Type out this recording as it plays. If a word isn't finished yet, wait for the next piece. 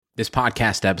This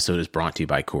podcast episode is brought to you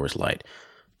by Coors Light.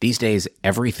 These days,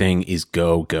 everything is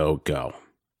go, go, go.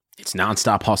 It's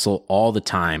nonstop hustle all the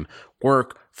time.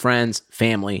 Work, friends,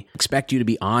 family expect you to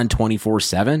be on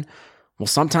 24/7. Well,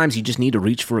 sometimes you just need to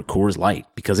reach for a Coors Light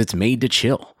because it's made to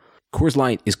chill. Coors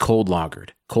Light is cold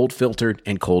lagered, cold filtered,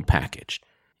 and cold packaged.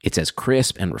 It's as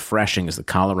crisp and refreshing as the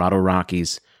Colorado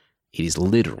Rockies. It is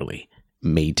literally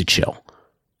made to chill.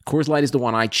 Coors Light is the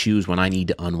one I choose when I need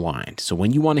to unwind. So when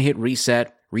you want to hit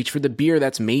reset, reach for the beer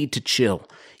that's made to chill.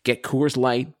 Get Coors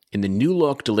Light in the new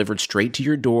look delivered straight to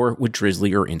your door with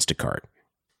Drizzly or Instacart.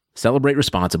 Celebrate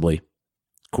responsibly.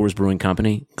 Coors Brewing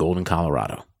Company, Golden,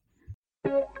 Colorado.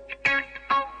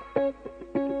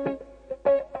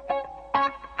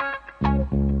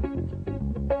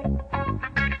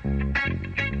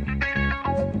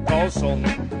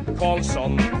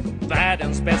 Karlsson,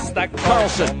 världens bästa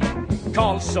Karlsson.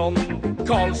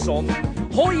 Karlsson,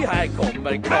 hoj här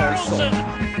kommer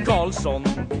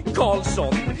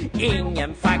Karlsson,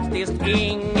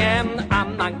 ingen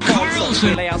annan Karlsson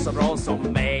spelar jag så bra som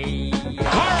mig.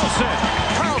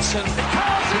 Karlsson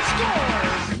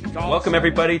scores! Welcome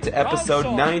everybody to episode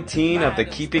 19 of the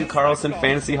Keeping Karlsson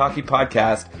Fantasy Hockey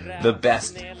Podcast, the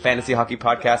best fantasy hockey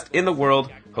podcast in the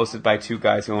world, hosted by two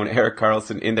guys who own Erik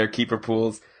Karlsson in their keeper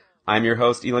pools. I'm your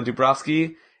host, Elon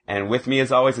Dubrovsky, and with me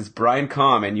as always is Brian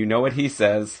Kalm, and you know what he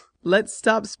says. Let's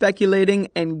stop speculating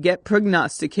and get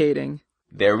prognosticating.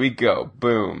 There we go.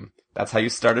 Boom. That's how you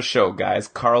start a show, guys.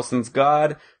 Karlsson's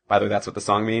God. By the way, that's what the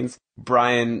song means.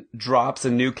 Brian drops a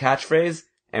new catchphrase,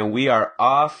 and we are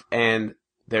off, and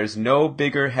there's no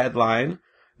bigger headline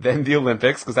than the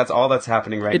Olympics, because that's all that's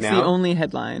happening now. It's the only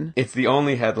headline. It's the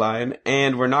only headline,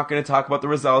 and we're not going to talk about the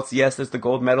results. Yes, there's the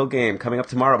gold medal game coming up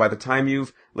tomorrow. By the time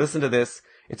you've listened to this,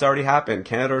 it's already happened.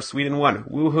 Canada or Sweden won.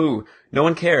 Woohoo. No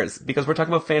one cares, because we're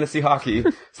talking about fantasy hockey.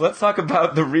 So let's talk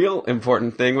about the real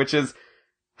important thing, which is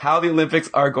how the Olympics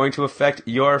are going to affect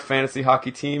your fantasy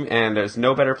hockey team, and there's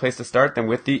no better place to start than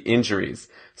with the injuries.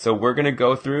 So we're going to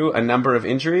go through a number of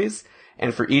injuries,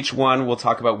 and for each one, we'll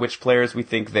talk about which players we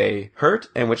think they hurt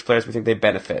and which players we think they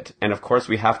benefit. And of course,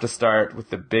 we have to start with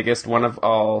the biggest one of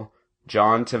all,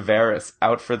 John Tavares,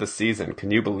 out for the season.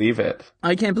 Can you believe it?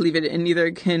 I can't believe it, and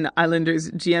neither can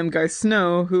Islanders GM Garth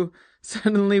Snow, who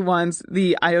suddenly wants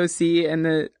the IOC and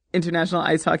the International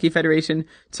Ice Hockey Federation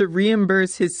to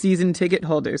reimburse his season ticket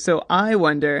holders. So I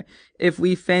wonder if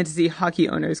we fantasy hockey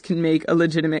owners can make a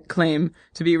legitimate claim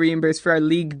to be reimbursed for our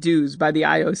league dues by the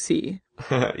IOC.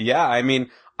 Yeah, I mean,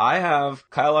 I have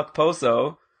Kyle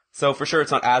Okposo, so for sure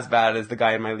it's not as bad as the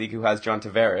guy in my league who has John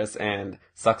Tavares, and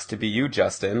sucks to be you,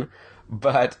 Justin.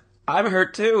 But I'm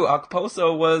hurt too.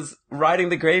 Okposo was riding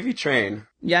the gravy train.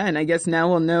 Yeah, and I guess now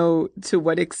we'll know to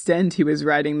what extent he was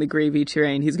riding the gravy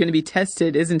train. He's going to be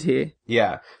tested, isn't he?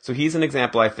 Yeah, so he's an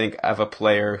example, I think, of a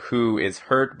player who is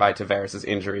hurt by Tavares'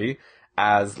 injury,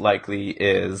 as likely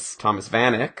is Thomas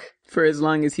Vanek. For as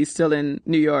long as he's still in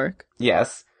New York.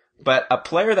 Yes, but a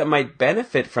player that might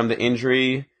benefit from the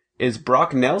injury is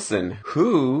Brock Nelson,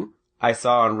 who I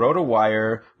saw on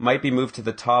RotoWire might be moved to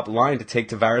the top line to take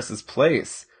Tavares'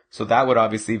 place. So that would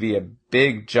obviously be a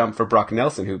big jump for Brock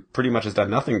Nelson, who pretty much has done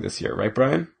nothing this year, right,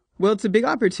 Brian? Well, it's a big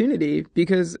opportunity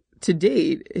because to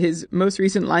date, his most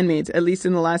recent line mates, at least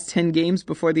in the last 10 games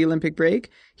before the Olympic break,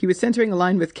 he was centering a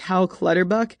line with Cal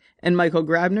Clutterbuck and Michael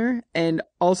Grabner, and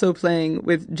also playing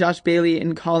with Josh Bailey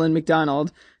and Colin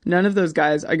McDonald. None of those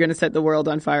guys are going to set the world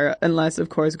on fire unless, of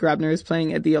course, Grabner is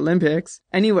playing at the Olympics.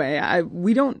 Anyway,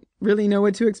 we don't really know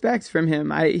what to expect from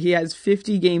him. He has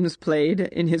 50 games played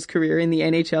in his career in the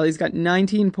NHL. He's got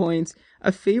 19 points,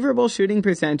 a favorable shooting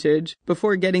percentage.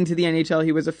 Before getting to the NHL,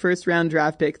 he was a first-round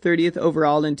draft pick, 30th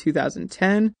overall in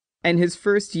 2010. And his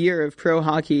first year of pro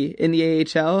hockey in the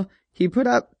AHL, he put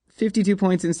up 52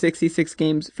 points in 66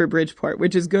 games for Bridgeport,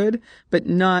 which is good, but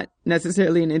not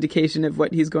necessarily an indication of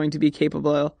what he's going to be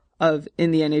capable of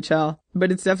in the NHL.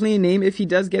 But it's definitely a name if he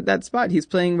does get that spot. He's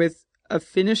playing with a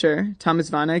finisher, Thomas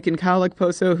Vanek, and Kyle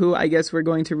Okposo, who I guess we're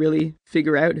going to really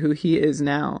figure out who he is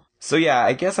now. So yeah,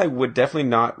 I guess I would definitely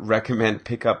not recommend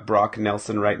pick up Brock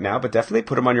Nelson right now, but definitely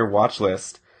put him on your watch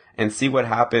list and see what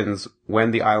happens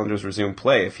when the Islanders resume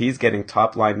play. If he's getting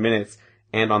top line minutes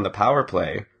and on the power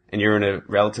play, and you're in a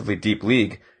relatively deep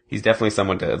league, he's definitely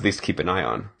someone to at least keep an eye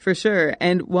on. For sure.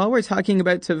 And while we're talking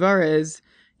about Tavares,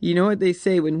 you know what they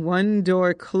say, when one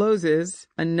door closes,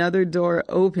 another door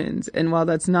opens. And while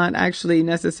that's not actually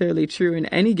necessarily true in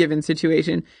any given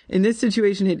situation, in this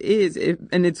situation it is.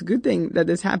 And it's a good thing that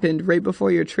this happened right before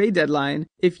your trade deadline.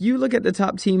 If you look at the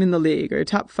top team in the league, or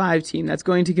top 5 team that's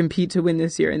going to compete to win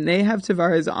this year, and they have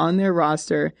Tavares on their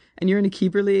roster, and you're in a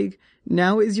keeper league,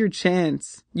 now is your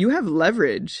chance. You have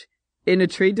leverage. in a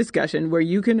trade discussion where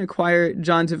you can acquire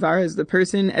John Tavares, the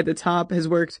person at the top has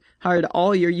worked hard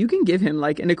all year. You can give him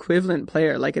like an equivalent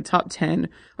player, like a top 10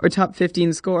 or top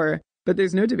 15 scorer. But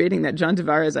there's no debating that John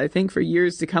Tavares, I think for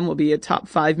years to come, will be a top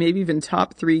 5, maybe even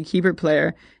top 3 keeper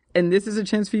player. And this is a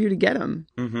chance for you to get him.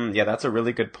 Mm-hmm. Yeah, that's a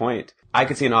really good point. I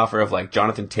could see an offer of like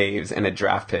Jonathan Toews and a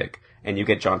draft pick, and you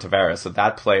get John Tavares. So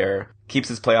that player keeps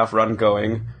his playoff run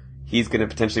going. He's going to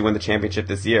potentially win the championship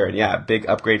this year. And yeah, big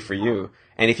upgrade for you.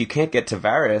 And if you can't get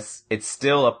Tavares, it's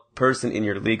still a person in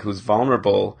your league who's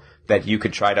vulnerable that you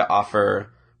could try to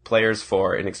offer players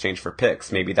for in exchange for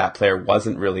picks. Maybe that player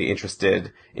wasn't really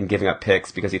interested in giving up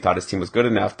picks because he thought his team was good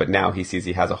enough, but now he sees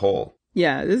he has a hole.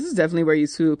 Yeah, this is definitely where you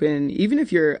swoop in. Even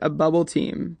if you're a bubble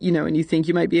team, and you think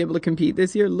you might be able to compete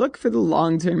this year, look for the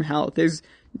long-term health. There's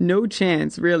no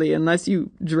chance, really, unless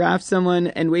you draft someone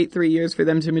and wait 3 years for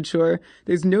them to mature.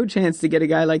 There's no chance to get a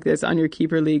guy like this on your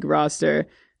keeper league roster,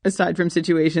 aside from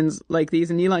situations like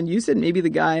these. And Elon, you said maybe the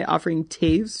guy offering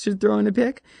Toews should throw in a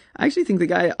pick. I actually think the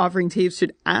guy offering Toews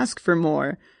should ask for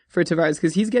more for Tavares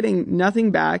because he's getting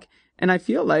nothing back. And I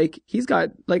feel like he's got,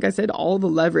 like I said, all the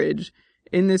leverage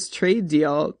in this trade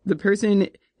deal. The person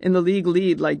in the league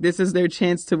lead, like this is their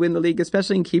chance to win the league,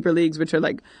 especially in keeper leagues, which are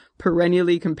like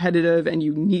perennially competitive and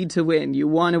you need to win. You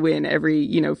want to win every,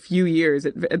 few years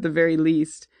at the very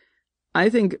least. I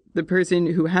think the person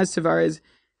who has Tavares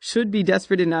should be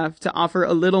desperate enough to offer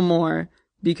a little more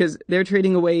because they're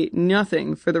trading away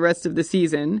nothing for the rest of the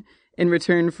season in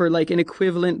return for like an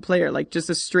equivalent player, like just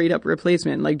a straight up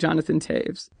replacement like Jonathan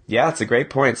Toews. Yeah, it's a great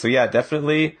point. So yeah,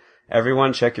 definitely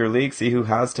everyone check your league, see who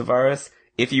has Tavares.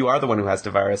 If you are the one who has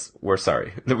Tavares, we're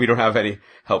sorry that we don't have any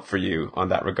help for you on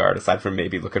that regard, aside from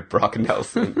maybe look at Brock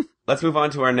Nelson. Let's move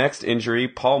on to our next injury.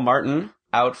 Paul Martin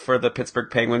out for the Pittsburgh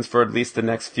Penguins for at least the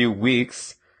next few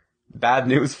weeks. Bad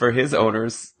news for his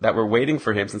owners that were waiting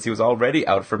for him since he was already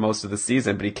out for most of the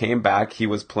season, but he came back. He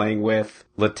was playing with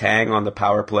Letang on the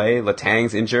power play.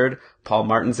 Letang's injured. Paul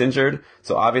Martin's injured.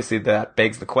 So obviously that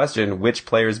begs the question, which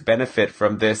players benefit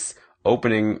from this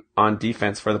opening on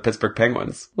defense for the Pittsburgh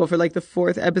Penguins? Well, for like the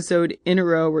 4th episode in a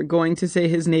row, we're going to say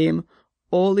his name,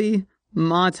 Olli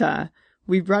Maatta.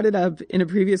 We brought it up in a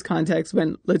previous context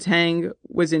when Letang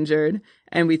was injured,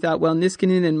 and we thought, well,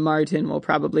 Niskanen and Martin will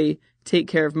probably take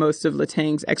care of most of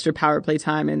Letang's extra power play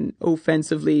time and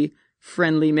offensively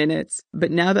friendly minutes.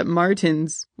 But now that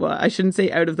Martin's, well, I shouldn't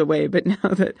say out of the way, but now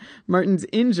that Martin's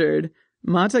injured,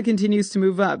 Maatta continues to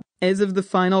move up. As of the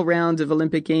final round of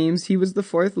Olympic Games, he was the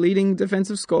 4th leading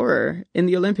defensive scorer in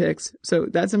the Olympics. So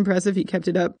that's impressive. He kept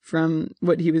it up from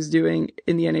what he was doing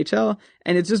in the NHL.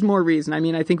 And it's just more reason. I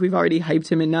mean, I think we've already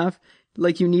hyped him enough.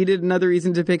 Like you needed another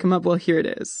reason to pick him up. Well, here it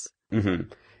is.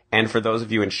 Mm-hmm. And for those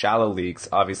of you in shallow leagues,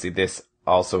 obviously this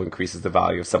also increases the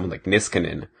value of someone like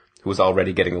Niskanen, who was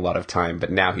already getting a lot of time, but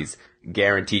now he's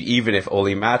guaranteed. Even if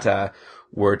Olli Maatta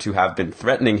were to have been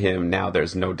threatening him, now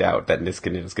there's no doubt that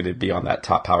Niskanen is going to be on that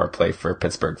top power play for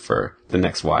Pittsburgh for the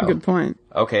next while. Good point.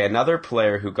 Okay, another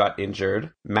player who got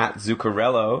injured, Matt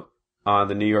Zuccarello on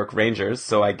the New York Rangers.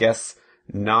 So I guess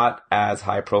not as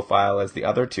high profile as the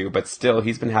other two, but still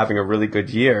he's been having a really good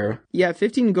year. Yeah,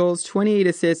 15 goals, 28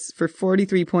 assists for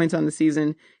 43 points on the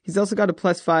season. He's also got a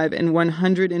 +5 and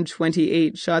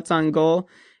 128 shots on goal.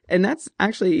 And that's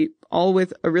actually all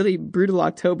with a really brutal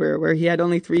October where he had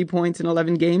only 3 points in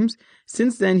 11 games.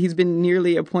 Since then, he's been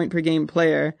nearly a point per game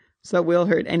player. So that will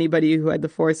hurt anybody who had the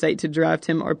foresight to draft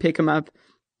him or pick him up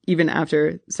even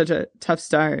after such a tough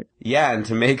start. Yeah, and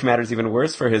to make matters even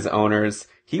worse for his owners,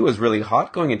 he was really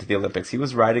hot going into the Olympics. He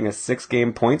was riding a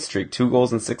 6-game point streak, 2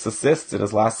 goals and 6 assists in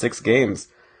his last 6 games.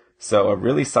 So a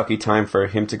really sucky time for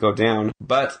him to go down.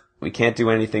 But we can't do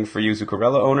anything for you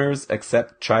Zuccarello owners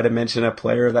except try to mention a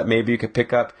player that maybe you could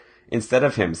pick up instead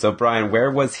of him. So Brian, where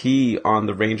was he on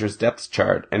the Rangers depth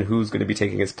chart and who's going to be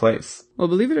taking his place? Well,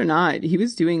 believe it or not, he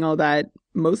was doing all that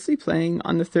mostly playing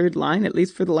on the third line, at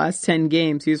least for the last 10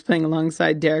 games. He was playing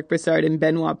alongside Derek Brassard and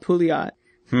Benoit Pouliot.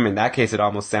 In that case, it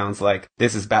almost sounds like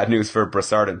this is bad news for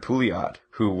Brassard and Pouliot,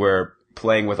 who were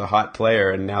playing with a hot player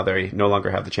and now they no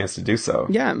longer have the chance to do so.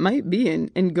 Yeah, it might be.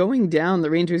 And going down the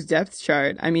Rangers depth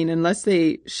chart, I mean, unless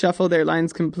they shuffle their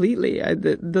lines completely,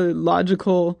 the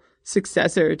logical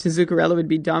successor to Zuccarello would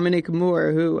be Dominic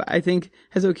Moore, who I think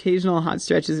has occasional hot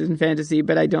stretches in fantasy,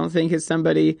 but I don't think is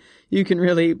somebody you can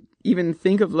really even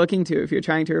think of looking to if you're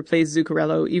trying to replace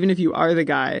Zuccarello, even if you are the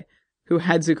guy who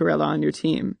had Zuccarello on your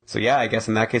team. So yeah, I guess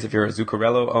in that case, if you're a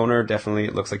Zuccarello owner, definitely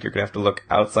it looks like you're going to have to look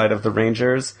outside of the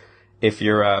Rangers. If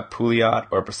you're a Pouliot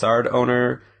or Brassard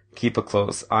owner, keep a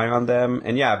close eye on them.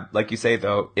 And yeah, like you say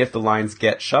though, if the lines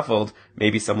get shuffled,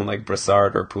 maybe someone like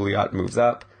Brassard or Pouliot moves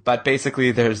up. But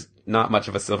basically there's not much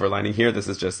of a silver lining here. This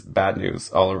is just bad news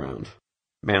all around.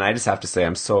 Man, I just have to say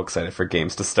I'm so excited for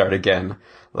games to start again.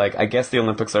 Like, I guess the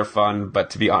Olympics are fun, but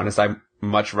to be honest, I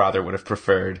much rather would have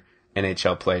preferred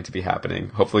NHL play to be happening.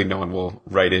 Hopefully no one will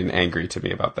write in angry to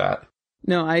me about that.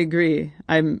 No, I agree.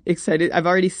 I'm excited. I've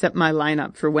already set my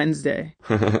lineup for Wednesday.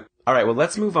 All right, well,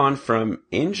 let's move on from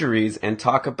injuries and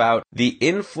talk about the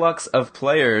influx of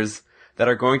players that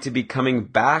are going to be coming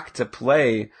back to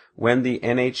play when the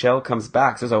NHL comes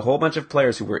back. So there's a whole bunch of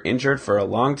players who were injured for a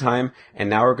long time and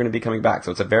now are going to be coming back.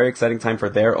 So it's a very exciting time for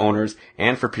their owners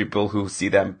and for people who see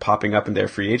them popping up in their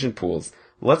free agent pools.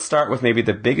 Let's start with maybe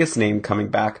the biggest name coming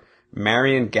back.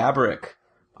 Marian Gaborik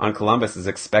on Columbus is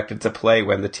expected to play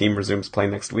when the team resumes play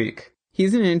next week.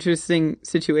 He's in an interesting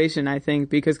situation, I think,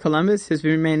 because Columbus has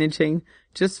been managing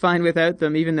just fine without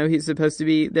them, even though he's supposed to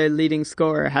be their leading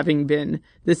scorer, having been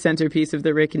the centerpiece of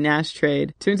the Rick Nash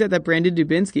trade. Turns out that Brandon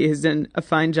Dubinsky has done a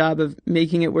fine job of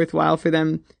making it worthwhile for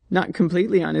them, not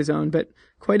completely on his own, but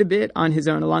quite a bit on his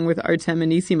own, along with Artem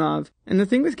Anisimov. And the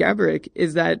thing with Gaborik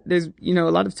is that there's, a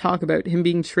lot of talk about him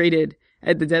being traded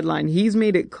at the deadline. He's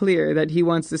made it clear that he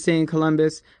wants to stay in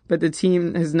Columbus, but the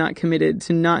team has not committed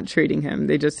to not trading him.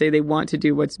 They just say they want to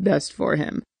do what's best for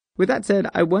him. With that said,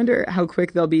 I wonder how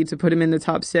quick they'll be to put him in the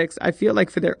top 6. I feel like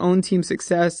for their own team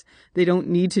success, they don't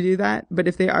need to do that. But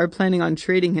if they are planning on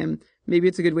trading him, maybe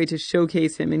it's a good way to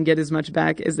showcase him and get as much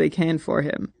back as they can for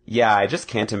him. Yeah, I just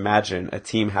can't imagine a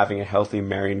team having a healthy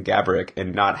Marian Gaborik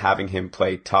and not having him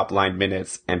play top line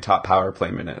minutes and top power play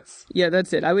minutes. Yeah,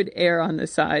 that's it. I would err on the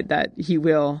side that he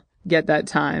will get that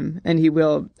time and he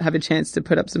will have a chance to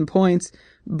put up some points.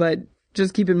 But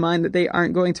just keep in mind that they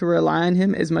aren't going to rely on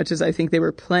him as much as I think they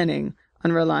were planning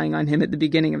on relying on him at the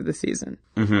beginning of the season.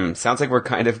 Sounds like we're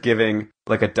kind of giving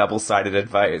like a double-sided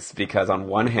advice, because on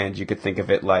one hand you could think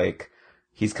of it like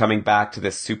he's coming back to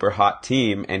this super hot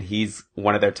team and he's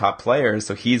one of their top players,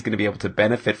 so he's going to be able to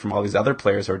benefit from all these other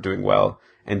players who are doing well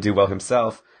and do well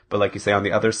himself. But like you say, on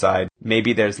the other side,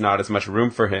 maybe there's not as much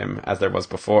room for him as there was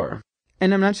before.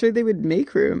 And I'm not sure they would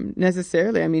make room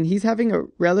necessarily. I mean, he's having a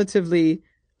relatively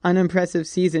unimpressive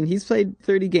season. He's played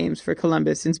 30 games for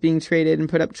Columbus since being traded and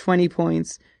put up 20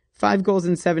 points, 5 goals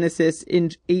and 7 assists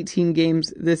in 18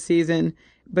 games this season.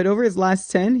 But over his last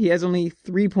 10, he has only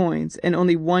 3 points and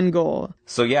only 1 goal.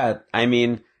 So yeah, I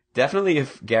mean, definitely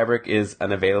if Gaborik is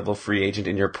an available free agent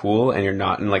in your pool and you're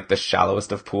not in like the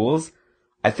shallowest of pools,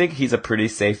 I think he's a pretty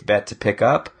safe bet to pick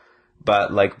up.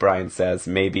 But like Brian says,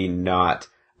 maybe not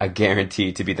a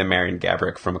guarantee to be the Marian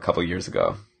Gaborik from a couple years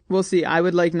ago. We'll see. I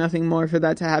would like nothing more for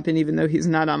that to happen, even though he's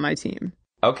not on my team.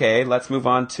 Okay, let's move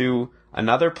on to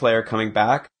another player coming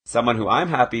back. Someone who I'm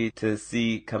happy to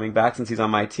see coming back since he's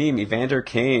on my team. Evander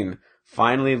Kane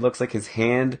finally looks like his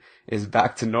hand is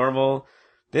back to normal.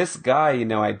 This guy,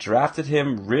 I drafted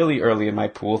him really early in my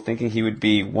pool thinking he would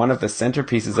be one of the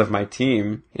centerpieces of my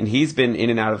team. And he's been in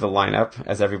and out of the lineup,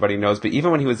 as everybody knows. But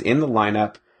even when he was in the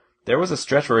lineup, there was a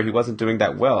stretch where he wasn't doing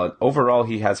that well. Overall,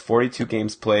 he has 42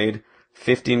 games played,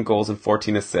 15 goals and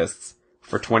 14 assists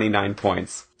for 29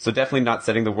 points. So definitely not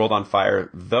setting the world on fire,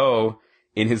 though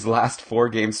in his last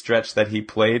 4-game stretch that he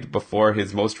played before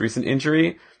his most recent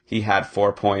injury, he had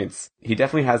 4 points. He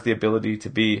definitely has the ability to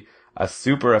be a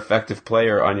super effective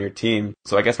player on your team.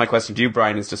 So I guess my question to you,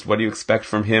 Brian, is just what do you expect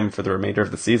from him for the remainder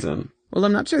of the season? Well,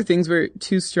 I'm not sure things were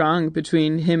too strong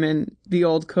between him and the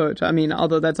old coach. I mean,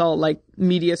 although that's all like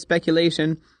media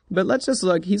speculation. But let's just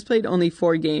look. He's played only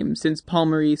 4 games since Paul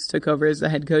Maurice took over as the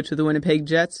head coach of the Winnipeg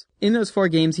Jets. In those 4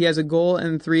 games, he has a goal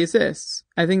and 3 assists.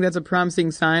 I think that's a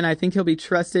promising sign. I think he'll be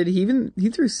trusted. He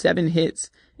threw 7 hits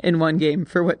in 1 game,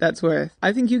 for what that's worth.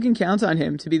 I think you can count on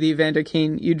him to be the Evander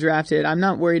Kane you drafted. I'm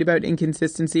not worried about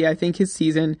inconsistency. I think his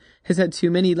season has had too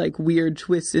many weird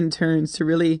twists and turns to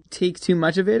really take too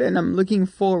much of it, and I'm looking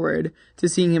forward to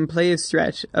seeing him play a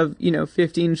stretch of,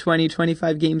 15, 20,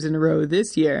 25 games in a row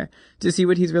this year to see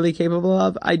what he's really capable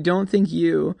of. I don't think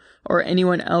you or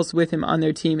anyone else with him on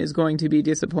their team is going to be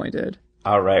disappointed.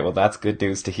 All right, well, that's good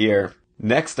news to hear.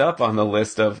 Next up on the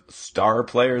list of star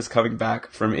players coming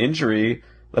back from injury,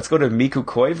 let's go to Mikko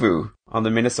Koivu on the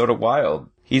Minnesota Wild.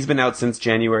 He's been out since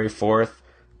January 4th.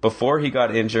 Before he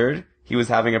got injured, he was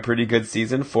having a pretty good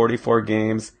season, 44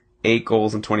 games, 8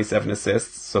 goals and 27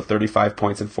 assists, so 35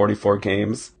 points in 44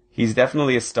 games. He's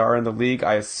definitely a star in the league.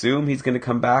 I assume he's going to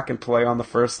come back and play on the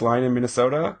first line in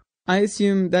Minnesota. I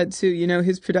assume that too.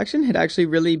 His production had actually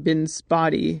really been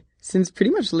spotty since pretty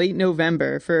much late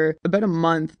November. For about a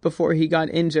month before he got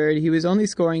injured, he was only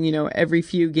scoring, every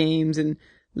few games and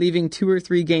leaving 2 or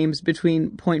 3 games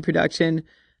between point production.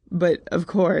 But of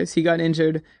course, he got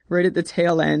injured right at the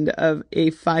tail end of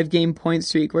a 5-game point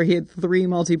streak where he had 3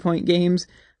 multi-point games.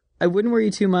 I wouldn't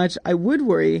worry too much. I would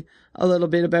worry a little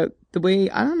bit about the way,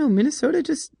 I don't know, Minnesota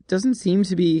just doesn't seem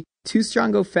to be too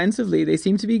strong offensively. They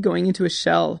seem to be going into a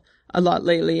shell a lot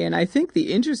lately. And I think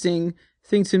the interesting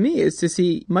thing to me is to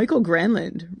see Michael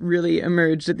Granlund really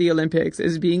emerged at the Olympics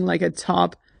as being like a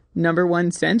top number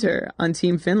one center on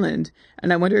Team Finland.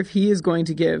 And I wonder if he is going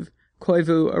to give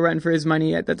Koivu a run for his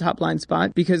money at the top line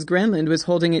spot, because Granlund was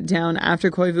holding it down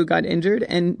after Koivu got injured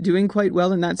and doing quite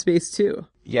well in that space too.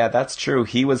 Yeah, that's true.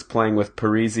 He was playing with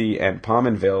Parise and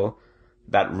Pominville,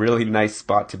 that really nice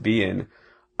spot to be in.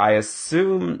 I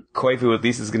assume Koivu at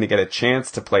least is going to get a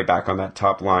chance to play back on that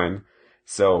top line.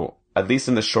 So at least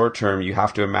in the short term, you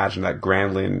have to imagine that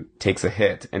Granlund takes a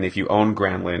hit. And if you own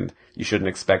Granlund, you shouldn't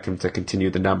expect him to continue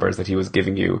the numbers that he was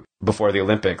giving you before the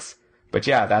Olympics. But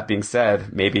yeah, that being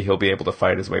said, maybe he'll be able to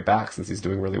fight his way back since he's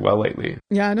doing really well lately.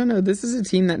 Yeah, I don't know. This is a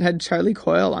team that had Charlie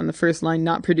Coyle on the first line,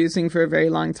 not producing for a very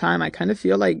long time. I kind of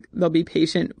feel like they'll be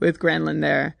patient with Granlund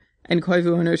there. And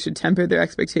Koivu Ono should temper their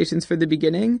expectations for the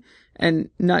beginning and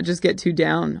not just get too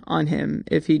down on him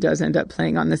if he does end up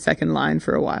playing on the second line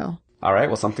for a while. All right,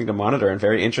 well, something to monitor and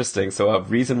very interesting. So a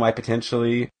reason why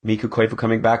potentially Mikko Koivu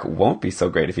coming back won't be so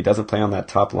great if he doesn't play on that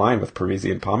top line with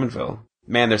Parise and Pominville.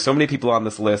 Man, there's so many people on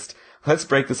this list. Let's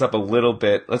break this up a little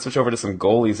bit. Let's switch over to some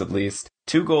goalies at least.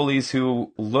 Two goalies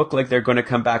who look like they're going to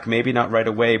come back, maybe not right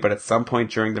away, but at some point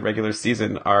during the regular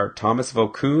season are Thomas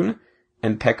Vokoun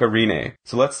and Pekka Rinne.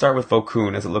 So let's start with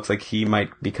Vokoun, as it looks like he might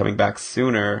be coming back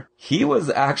sooner. He was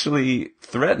actually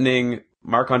threatening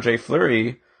Marc-Andre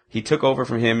Fleury. He took over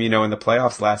from him, in the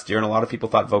playoffs last year, and a lot of people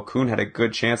thought Vokoun had a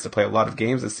good chance to play a lot of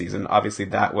games this season. Obviously,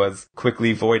 that was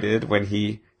quickly voided when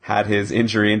he had his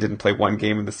injury and didn't play one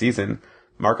game in the season.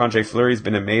 Marc-Andre Fleury's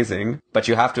been amazing, but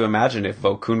you have to imagine if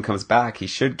Vokoun comes back, he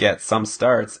should get some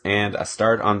starts, and a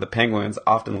start on the Penguins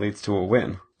often leads to a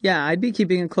win. Yeah, I'd be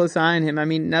keeping a close eye on him. I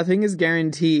mean, nothing is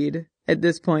guaranteed at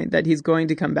this point that he's going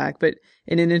to come back, but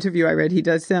in an interview I read, he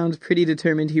does sound pretty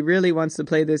determined. He really wants to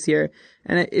play this year,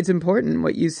 and it's important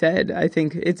what you said. I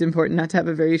think it's important not to have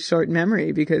a very short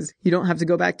memory, because you don't have to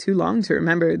go back too long to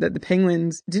remember that the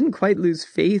Penguins didn't quite lose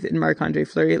faith in Marc-Andre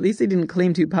Fleury. At least they didn't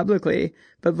claim to publicly,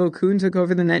 but Vokoun took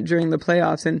over the net during the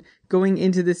playoffs, and going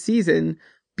into the season,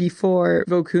 before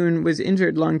Vokoun was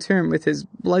injured long-term with his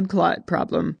blood clot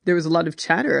problem, there was a lot of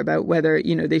chatter about whether,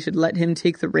 they should let him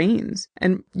take the reins.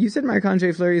 And you said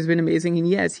Marc-Andre Fleury has been amazing, and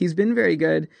yes, he's been very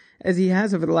good, as he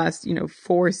has over the last,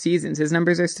 4 seasons. His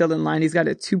numbers are still in line. He's got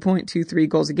a 2.23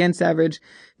 goals against average,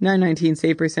 919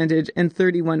 save percentage, and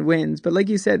 31 wins. But like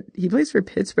you said, he plays for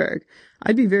Pittsburgh.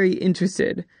 I'd be very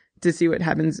interested to see what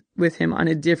happens with him on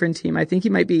a different team. I think he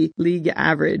might be league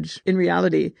average in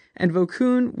reality. And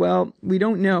Vokoun, well, we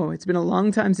don't know. It's been a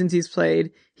long time since he's played.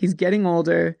 He's getting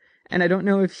older, and I don't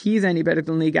know if he's any better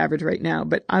than league average right now,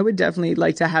 but I would definitely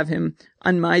like to have him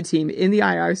on my team in the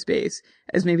IR space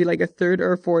as maybe like a third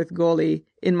or fourth goalie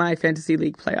in my fantasy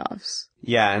league playoffs.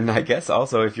 Yeah, and I guess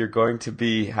also if you're going to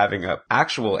be having an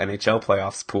actual NHL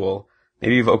playoffs pool,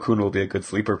 maybe Vokoun will be a good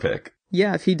sleeper pick.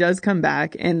 Yeah, if he does come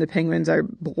back and the Penguins are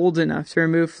bold enough to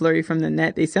remove Fleury from the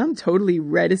net, they sound totally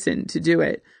reticent to do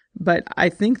it, but I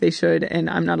think they should, and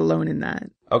I'm not alone in that.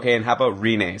 Okay, and how about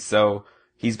Rinne? So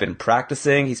he's been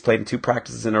practicing. He's played in 2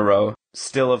 practices in a row.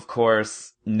 Still, of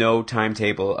course, no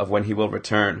timetable of when he will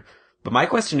return. But my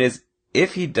question is,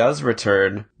 if he does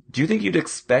return, do you think you'd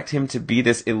expect him to be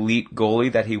this elite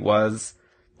goalie that he was,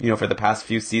 for the past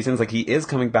few seasons? Like, he is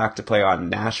coming back to play on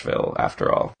Nashville, after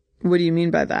all. What do you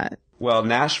mean by that? Well,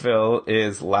 Nashville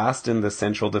is last in the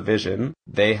Central Division.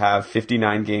 They have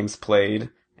 59 games played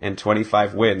and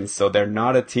 25 wins, so they're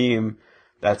not a team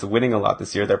that's winning a lot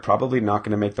this year. They're probably not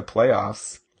going to make the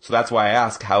playoffs. So that's why I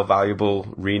ask how valuable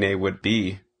Rinne would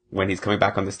be when he's coming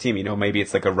back on this team. Maybe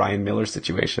it's like a Ryan Miller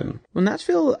situation. Well,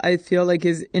 Nashville, I feel like,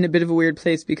 is in a bit of a weird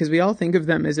place because we all think of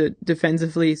them as a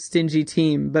defensively stingy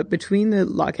team, but between the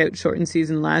lockout-shortened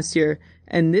season last year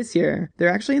and this year, they're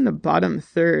actually in the bottom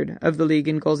third of the league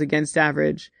in goals against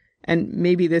average. And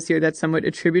maybe this year that's somewhat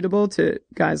attributable to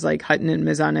guys like Hutton and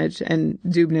Mazanec and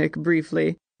Dubnyk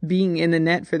briefly being in the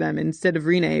net for them instead of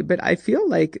Rinne. But I feel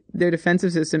like their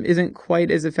defensive system isn't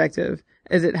quite as effective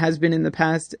as it has been in the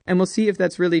past. And we'll see if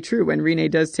that's really true when Rinne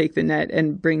does take the net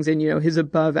and brings in, his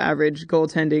above average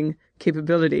goaltending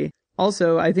capability.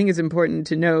 Also, I think it's important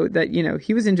to note that,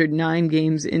 he was injured 9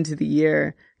 games into the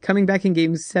year. Coming back in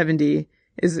game 70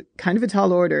 is kind of a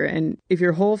tall order. And if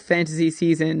your whole fantasy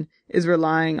season is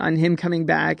relying on him coming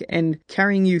back and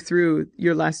carrying you through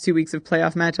your last 2 weeks of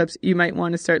playoff matchups, you might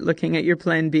want to start looking at your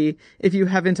plan B if you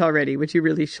haven't already, which you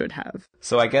really should have.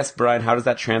 So I guess, Brian, how does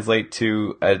that translate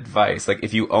to advice? Like,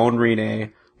 if you own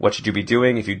Rinne, what should you be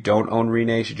doing? If you don't own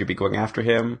Rinne, should you be going after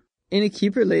him? In a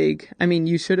keeper league, I mean,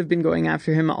 you should have been going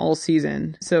after him all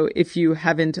season. So if you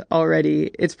haven't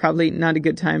already, it's probably not a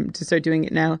good time to start doing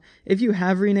it now. If you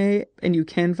have Rinne and you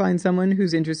can find someone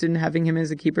who's interested in having him as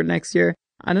a keeper next year,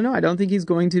 I don't know. I don't think he's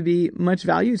going to be much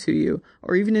value to you.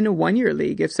 Or even in a one-year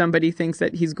league, if somebody thinks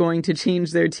that he's going to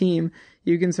change their team,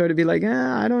 you can sort of be like,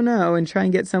 I don't know, and try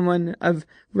and get someone of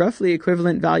roughly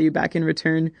equivalent value back in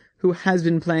return who has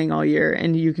been playing all year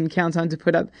and you can count on to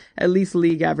put up at least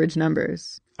league average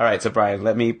numbers. All right, so Brian,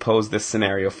 let me pose this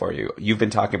scenario for you. You've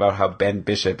been talking about how Ben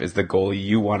Bishop is the goalie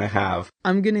you want to have.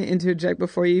 I'm going to interject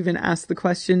before you even ask the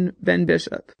question, Ben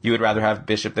Bishop. You would rather have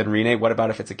Bishop than Rinne? What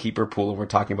about if it's a keeper pool and we're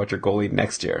talking about your goalie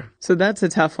next year? So that's a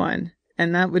tough one,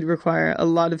 and that would require a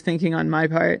lot of thinking on my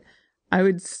part. I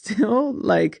would still,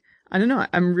 I don't know,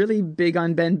 I'm really big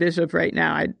on Ben Bishop right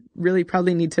now. I really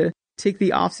probably need to take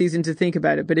the offseason to think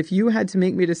about it, but if you had to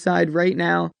make me decide right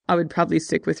now, I would probably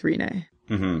stick with Rinne.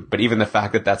 Mm-hmm. But even the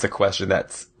fact that that's a question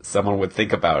that someone would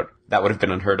think about, that would have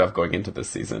been unheard of going into this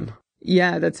season.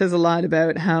 Yeah, that says a lot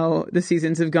about how the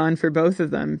seasons have gone for both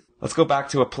of them. Let's go back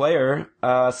to a player,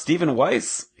 Stephen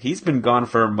Weiss. He's been gone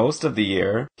for most of the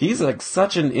year. He's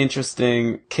such an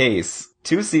interesting case.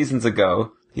 2 seasons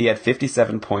ago, he had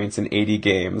 57 points in 80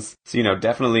 games. So,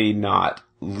 definitely not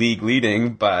league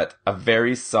leading, but a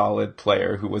very solid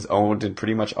player who was owned in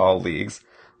pretty much all leagues.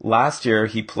 Last year,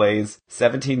 he plays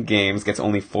 17 games, gets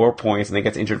only 4 points, and then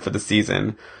gets injured for the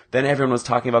season. Then everyone was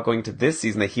talking about going to this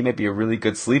season that he might be a really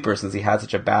good sleeper since he had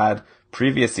such a bad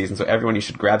previous season. So everyone, you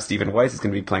should grab Stephen Weiss. He's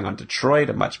going to be playing on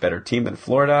Detroit, a much better team than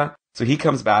Florida. So he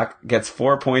comes back, gets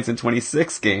 4 points in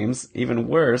 26 games, even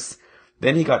worse.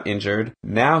 Then he got injured.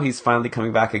 Now he's finally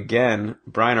coming back again.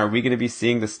 Brian, are we going to be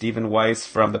seeing the Stephen Weiss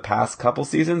from the past couple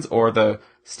seasons or the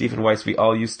Stephen Weiss we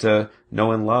all used to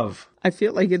know and love? I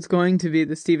feel like it's going to be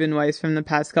the Stephen Weiss from the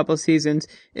past couple seasons.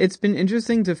 It's been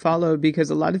interesting to follow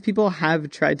because a lot of people have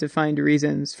tried to find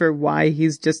reasons for why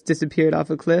he's just disappeared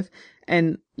off a cliff.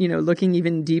 And, looking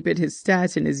even deep at his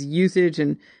stats and his usage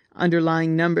and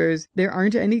underlying numbers, there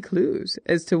aren't any clues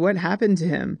as to what happened to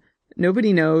him.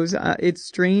 Nobody knows. It's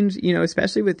strange,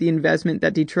 especially with the investment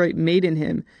that Detroit made in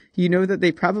him. That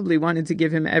they probably wanted to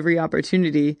give him every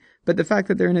opportunity, but the fact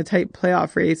that they're in a tight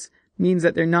playoff race means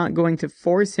that they're not going to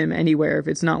force him anywhere if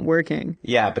it's not working.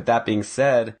 Yeah, but that being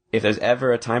said, if there's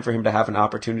ever a time for him to have an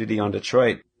opportunity on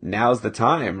Detroit, now's the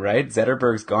time, right?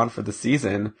 Zetterberg's gone for the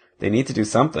season. They need to do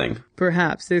something.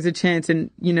 Perhaps there's a chance, and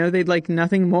they'd like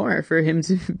nothing more for him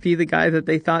to be the guy that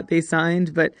they thought they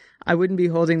signed, but I wouldn't be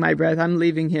holding my breath. I'm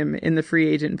leaving him in the free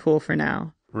agent pool for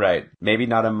now. Right. Maybe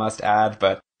not a must add,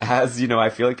 but as I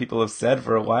feel like people have said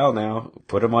for a while now,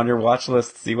 put him on your watch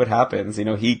list, see what happens.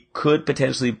 He could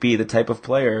potentially be the type of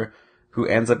player who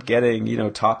ends up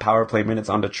getting, top power play minutes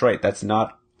on Detroit. That's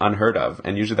not unheard of.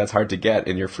 And usually that's hard to get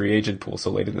in your free agent pool so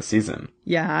late in the season.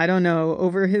 Yeah, I don't know.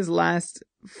 Over his last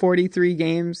 43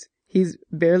 games, he's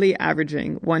barely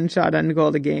averaging 1 shot on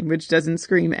goal a game, which doesn't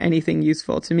scream anything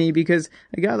useful to me because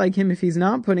a guy like him, if he's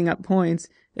not putting up points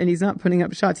and he's not putting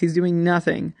up shots, he's doing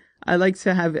nothing. I like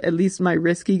to have at least my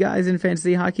risky guys in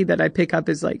fantasy hockey that I pick up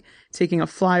as taking a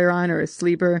flyer on or a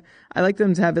sleeper. I like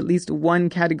them to have at least one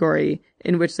category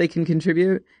in which they can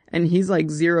contribute, and he's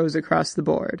zeros across the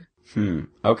board.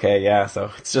 Okay, yeah,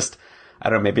 so it's just, I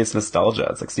don't know, maybe it's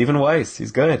nostalgia. It's Stephen Weiss,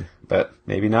 he's good, but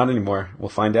maybe not anymore. We'll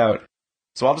find out.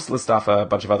 So I'll just list off a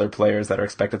bunch of other players that are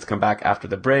expected to come back after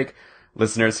the break.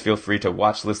 Listeners, feel free to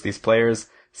watch list these players,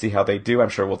 see how they do. I'm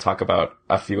sure we'll talk about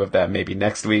a few of them maybe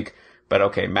next week. But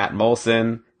okay, Matt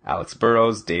Moulson, Alex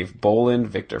Burrows, Dave Bolland,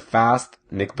 Victor Fast,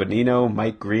 Nick Bonino,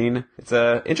 Mike Green. It's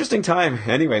a interesting time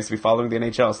anyways to be following the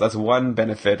NHL. So that's one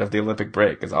benefit of the Olympic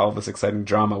break is all of this exciting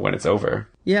drama when it's over.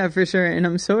 Yeah, for sure. And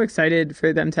I'm so excited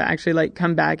for them to actually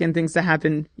come back and things to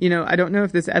happen. I don't know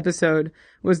if this episode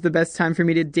was the best time for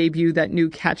me to debut that new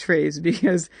catchphrase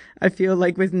because I feel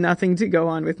like with nothing to go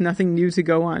on, with nothing new to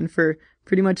go on for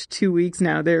pretty much 2 weeks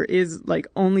now, there is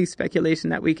only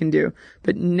speculation that we can do.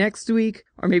 But next week,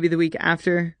 or maybe the week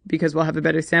after, because we'll have a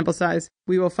better sample size,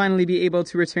 we will finally be able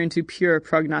to return to pure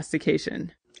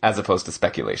prognostication. As opposed to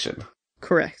speculation.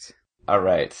 Correct. All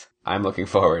right. I'm looking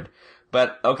forward.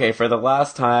 But okay, for the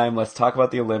last time, let's talk about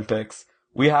the Olympics.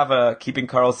 We have a Keeping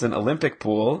Karlsson Olympic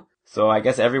pool. So I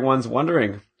guess everyone's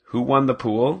wondering who won the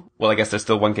pool. Well, I guess there's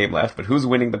still one game left, but who's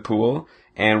winning the pool?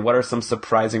 And what are some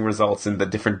surprising results in the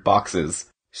different boxes?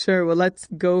 Sure, well, let's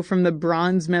go from the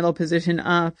bronze medal position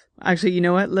up. Actually, you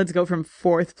know what? Let's go from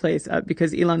 4th place up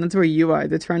because, Elon, that's where you are.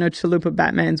 The Toronto Chalupa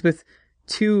Batmans, with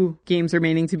 2 games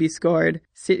remaining to be scored,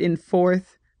 sit in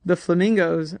 4th. The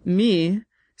Flamingos, me,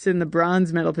 sit in the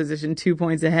bronze medal position, 2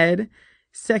 points ahead.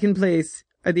 2nd place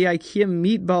are the IKEA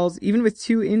Meatballs, even with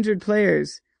 2 injured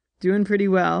players. doing pretty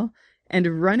well.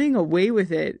 And running away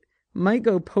with it might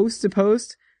go post to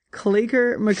post.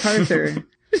 Claker MacArthur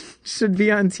should be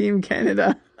on Team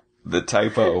Canada. The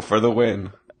typo for the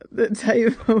win. The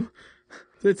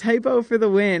typo for the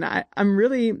win. I'm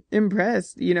really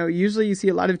impressed. Usually you see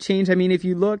a lot of change. I mean, if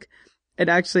you look at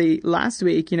actually last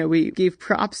week, we gave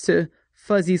props to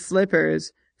Fuzzy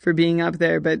Slippers for being up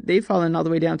there, but they've fallen all the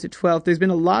way down to 12th. There's been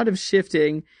a lot of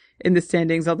shifting in the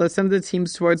standings, although some of the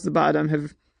teams towards the bottom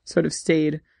have sort of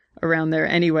stayed around there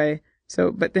anyway.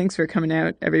 But thanks for coming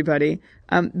out, everybody.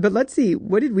 But let's see,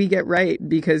 what did we get right?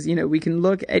 Because, we can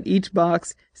look at each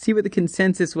box, see what the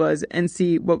consensus was, and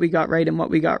see what we got right and what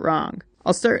we got wrong.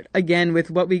 I'll start again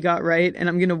with what we got right, and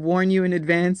I'm going to warn you in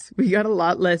advance, we got a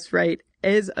lot less right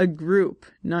as a group,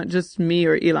 not just me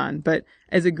or Elon, but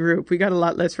as a group, we got a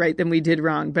lot less right than we did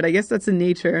wrong. But I guess that's the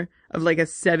nature of like a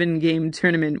 7-game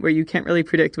tournament where you can't really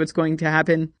predict what's going to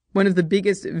happen. One of the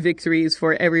biggest victories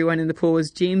for everyone in the pool was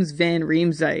James Van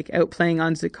Riemsdyk outplaying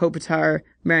Anze Kopitar,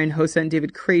 Marian Hossa, and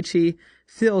David Krejci.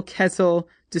 Phil Kessel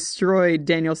destroyed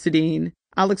Daniel Sedin.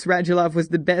 Alex Radulov was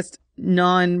the best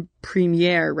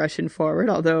non-premier Russian forward,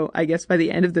 although I guess by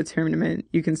the end of the tournament,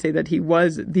 you can say that he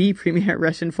was the premier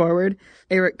Russian forward.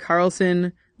 Erik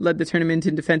Karlsson led the tournament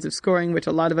in defensive scoring, which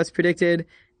a lot of us predicted.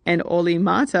 And Olli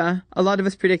Mata, a lot of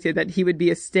us predicted that he would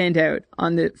be a standout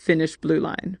on the Finnish blue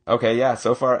line. Okay, yeah,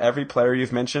 so far every player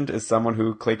you've mentioned is someone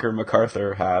who Claker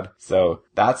MacArthur had. So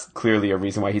that's clearly a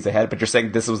reason why he's ahead. But you're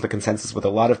saying this was the consensus with a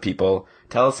lot of people.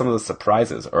 Tell us some of the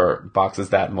surprises or boxes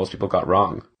that most people got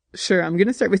wrong. Sure, I'm going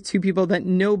to start with 2 people that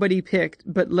nobody picked,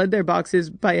 but led their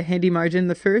boxes by a handy margin.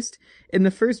 In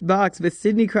the first box with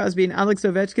Sidney Crosby and Alex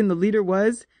Ovechkin, the leader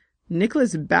was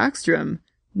Nicholas Backstrom.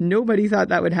 Nobody thought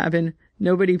that would happen.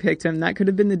 Nobody picked him. That could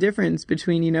have been the difference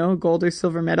between, a gold or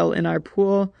silver medal in our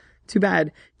pool. Too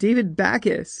bad. David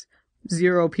Backes,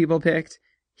 0 people picked.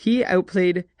 He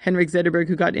outplayed Henrik Zetterberg,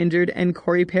 who got injured, and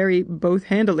Corey Perry both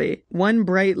handily. One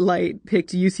bright light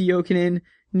picked Jussi Jokinen,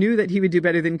 knew that he would do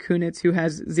better than Kunitz, who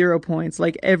has 0 points.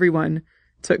 Like everyone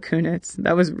took Kunitz.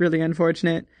 That was really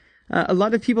unfortunate. A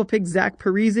lot of people picked Zach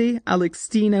Parise. Alex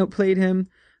Steen outplayed him.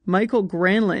 Michael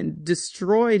Granlund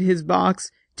destroyed his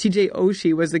box. TJ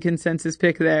Oshie was the consensus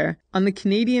pick there. On the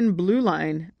Canadian blue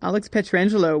line, Alex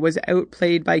Pietrangelo was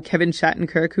outplayed by Kevin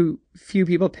Shattenkirk, who few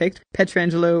people picked.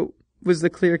 Pietrangelo was the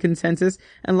clear consensus.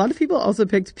 And a lot of people also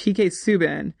picked PK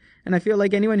Subban. And I feel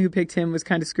like anyone who picked him was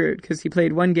kind of screwed because he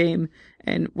played 1 game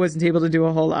and wasn't able to do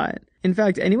a whole lot. In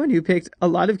fact, anyone who picked a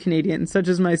lot of Canadians, such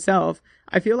as myself,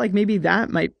 I feel like maybe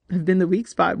that might have been the weak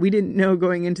spot. We didn't know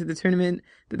going into the tournament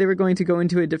that they were going to go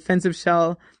into a defensive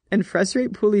shell and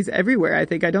frustrate poolies everywhere. I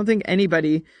don't think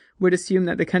anybody would assume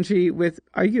that the country with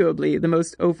arguably the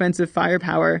most offensive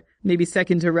firepower, maybe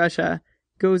second to Russia,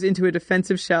 goes into a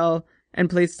defensive shell and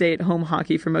plays stay-at-home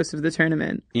hockey for most of the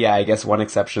tournament. Yeah, I guess one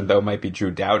exception, though, might be Drew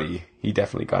Doughty. He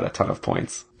definitely got a ton of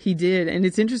points. He did, and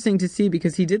it's interesting to see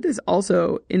because he did this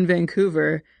also in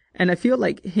Vancouver, and I feel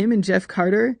like him and Jeff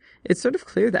Carter, it's sort of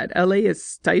clear that LA is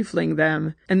stifling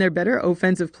them, and they're better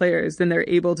offensive players than they're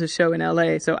able to show in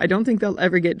LA, so I don't think they'll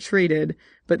ever get traded,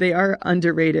 but they are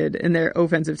underrated in their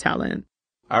offensive talent.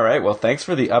 All right, well, thanks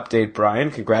for the update,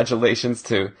 Brian. Congratulations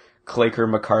to Claker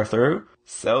MacArthur.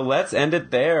 So let's end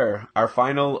it there. Our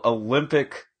final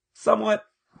Olympic, somewhat,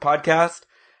 podcast.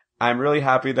 I'm really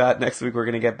happy that next week we're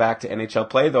going to get back to NHL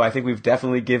play, though I think we've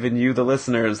definitely given you, the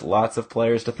listeners, lots of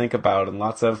players to think about and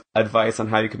lots of advice on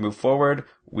how you can move forward.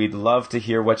 We'd love to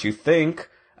hear what you think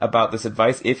about this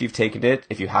advice, if you've taken it.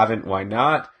 If you haven't, why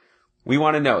not? We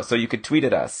want to know, so you could tweet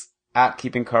at us,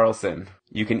 @KeepingCarlson.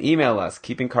 You can email us,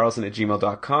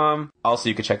 keepingcarlson@gmail.com. Also,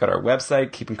 you can check out our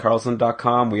website,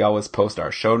 keepingcarlson.com. We always post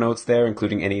our show notes there,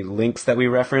 including any links that we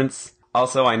reference.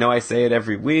 Also, I know I say it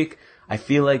every week. I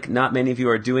feel like not many of you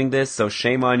are doing this, so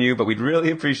shame on you, but we'd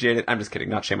really appreciate it. I'm just kidding,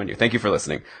 not shame on you. Thank you for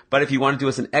listening. But if you want to do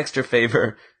us an extra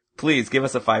favor, please give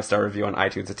us a 5-star review on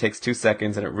iTunes. It takes 2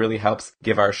 seconds, and it really helps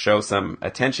give our show some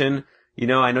attention.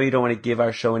 I know you don't want to give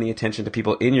our show any attention to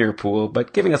people in your pool,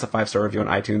 but giving us a 5-star review on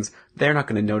iTunes, they're not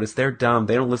going to notice. They're dumb.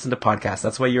 They don't listen to podcasts.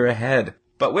 That's why you're ahead.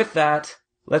 But with that,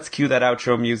 let's cue that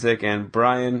outro music, and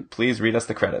Brian, please read us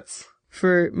the credits.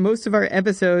 For most of our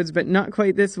episodes, but not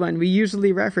quite this one, we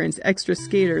usually reference Extra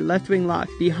Skater, Left Wing Lock,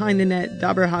 Behind the Net,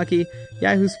 Dobber Hockey,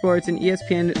 Yahoo Sports, and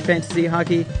ESPN Fantasy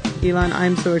Hockey. Elon,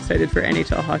 I'm so excited for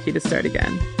NHL hockey to start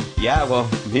again. Yeah, well,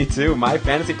 me too. My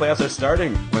fantasy playoffs are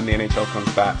starting when the NHL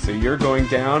comes back. So you're going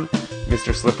down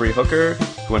Mr. Slippery Hooker,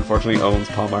 who unfortunately owns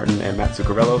Paul Martin and Matt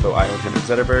Zuccarello, though I own Henrik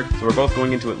Zetterberg. So we're both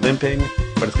going into it limping,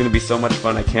 but it's going to be so much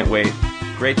fun. I can't wait.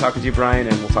 Great talking to you, Brian,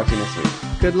 and we'll talk to you next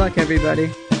week. Good luck,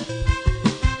 everybody.